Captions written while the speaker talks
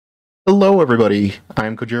Hello everybody,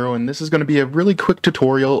 I'm Kojiro and this is going to be a really quick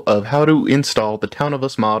tutorial of how to install the Town of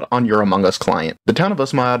Us mod on your Among Us client. The Town of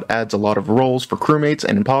Us mod adds a lot of roles for crewmates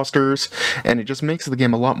and imposters, and it just makes the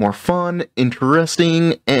game a lot more fun,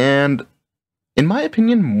 interesting, and, in my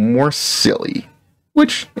opinion, more silly.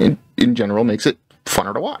 Which, in general, makes it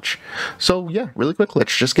funner to watch. So yeah, really quick,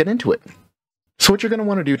 let's just get into it. So what you're going to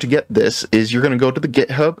want to do to get this is you're going to go to the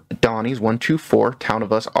GitHub Donnies124 Town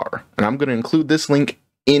of Us R, and I'm going to include this link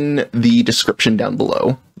in the description down below.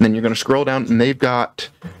 And then you're going to scroll down and they've got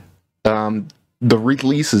the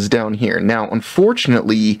releases down here. Now,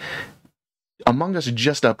 unfortunately, Among Us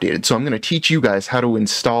just updated, so I'm going to teach you guys how to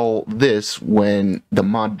install this when the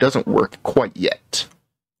mod doesn't work quite yet.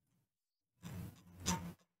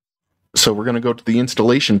 So we're going to go to the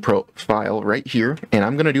installation profile right here, and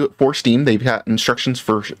I'm going to do it for Steam. They've got instructions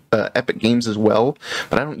for Epic Games as well,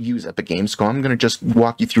 but I don't use Epic Games, so I'm going to just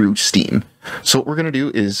walk you through Steam. So what we're going to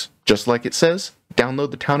do is, just like it says,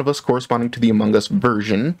 download the Town of Us corresponding to the Among Us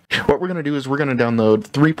version. What we're going to do is we're going to download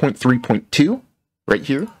 3.3.2 right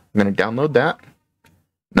here. I'm going to download that,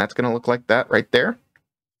 and that's going to look like that right there.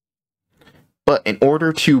 But in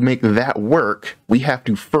order to make that work, we have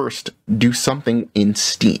to first do something in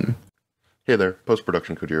Steam. Hey there,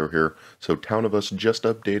 post-production Kojiro here. So Town of Us just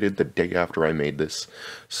updated the day after I made this.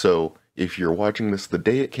 So if you're watching this the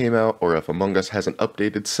day it came out, or if Among Us hasn't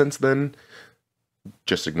updated since then,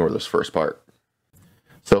 just ignore this first part.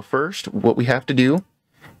 So first, what we have to do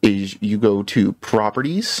is you go to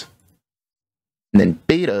Properties, and then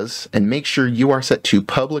Betas, and make sure you are set to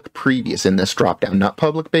Public Previous in this dropdown. Not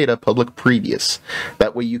Public Beta, Public Previous.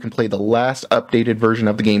 That way you can play the last updated version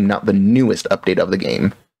of the game, not the newest update of the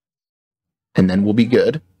game. And then we'll be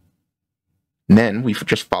good. And then we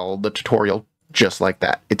just follow the tutorial just like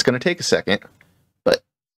that. It's going to take a second, but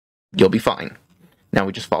you'll be fine. Now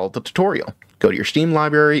we just follow the tutorial. Go to your Steam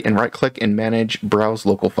library and right-click and manage Browse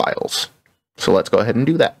Local Files. So let's go ahead and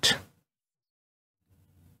do that.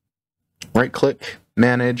 Right-click,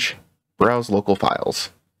 manage, browse local files.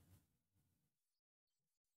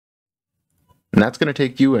 And that's going to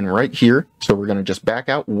take you in right here. So we're going to just back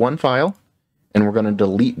out one file. And we're going to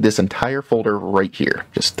delete this entire folder right here.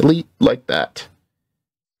 Just delete like that.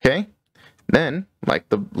 Okay? Then, like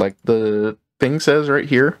the thing says right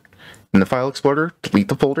here, in the File Explorer, delete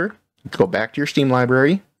the folder, go back to your Steam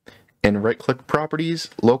library, and right-click Properties,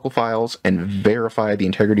 Local Files, and verify the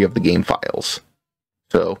integrity of the game files.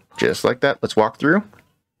 So, just like that, let's walk through.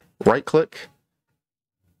 Right-click,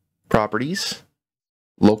 Properties,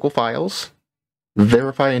 Local Files,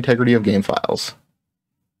 verify integrity of game files.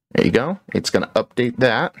 There you go. It's going to update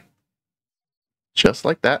that. Just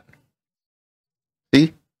like that.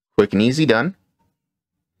 See? Quick and easy, done.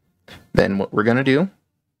 Then what we're going to do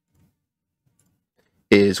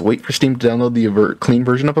is wait for Steam to download the clean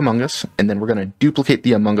version of Among Us, and then we're going to duplicate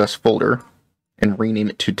the Among Us folder and rename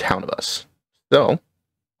it to Town of Us. So,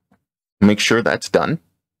 make sure that's done.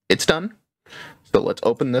 It's done. So let's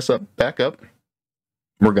open this up, back up.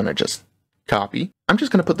 We're going to just copy. I'm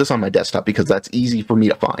just going to put this on my desktop because that's easy for me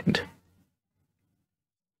to find.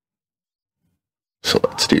 So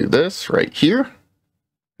let's do this right here.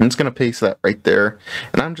 I'm just going to paste that right there.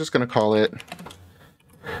 And I'm just going to call it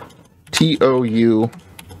TOU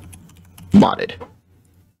modded.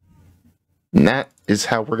 And that is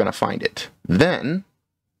how we're going to find it. Then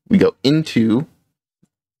we go into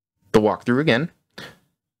the walkthrough again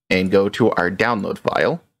and go to our download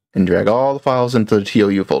file and drag all the files into the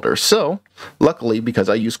TOU folder. So, luckily, because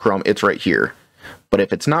I use Chrome, it's right here. But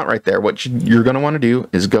if it's not right there, what you're going to want to do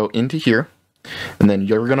is go into here, and then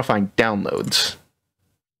you're going to find Downloads.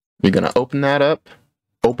 You're going to open that up,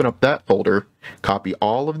 open up that folder, copy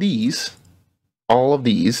all of these,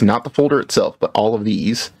 not the folder itself, but all of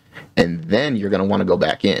these, and then you're going to want to go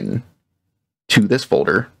back in to this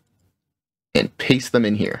folder and paste them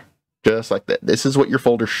in here. Just like that. This is what your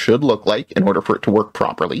folder should look like in order for it to work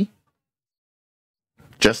properly.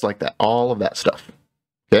 Just like that. All of that stuff.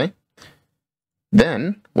 Okay?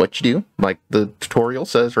 Then, what you do, like the tutorial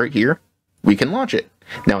says right here, we can launch it.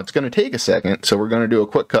 Now, it's going to take a second, so we're going to do a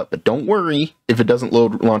quick cut, but don't worry if it doesn't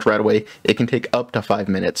launch right away. It can take up to 5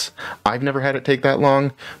 minutes. I've never had it take that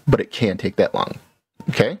long, but it can take that long.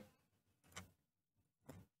 Okay?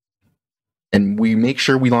 And we make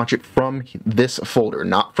sure we launch it from this folder,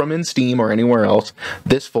 not from in Steam or anywhere else.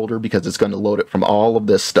 This folder, because it's going to load it from all of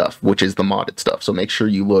this stuff, which is the modded stuff. So make sure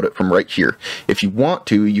you load it from right here. If you want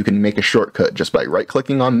to, you can make a shortcut just by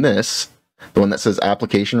right-clicking on this, the one that says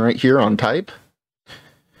Application right here on Type.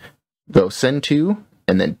 Go Send To,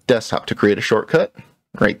 and then Desktop to create a shortcut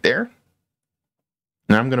right there.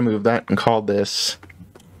 Now I'm going to move that and call this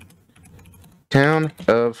Town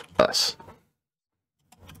of Us.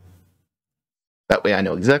 That way I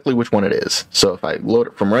know exactly which one it is. So if I load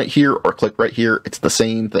it from right here or click right here, it's the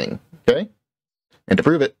same thing, okay? And to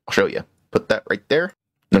prove it, I'll show you. Put that right there,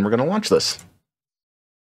 then we're going to launch this.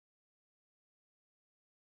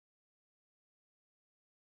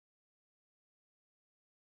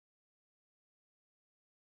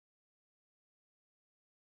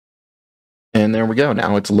 And there we go.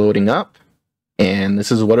 Now it's loading up, and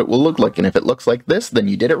this is what it will look like. And if it looks like this, then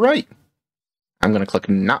you did it right. I'm going to click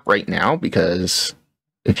not right now, because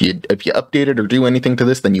if you update it or do anything to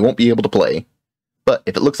this, then you won't be able to play. But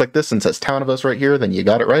if it looks like this and says Town of Us right here, then you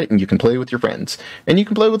got it right, and you can play with your friends. And you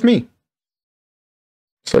can play with me.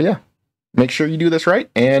 So yeah, make sure you do this right,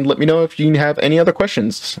 and let me know if you have any other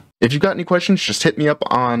questions. If you've got any questions, just hit me up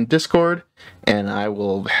on Discord, and I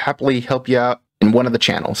will happily help you out in one of the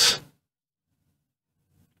channels.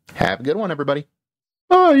 Have a good one, everybody.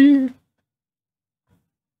 Bye!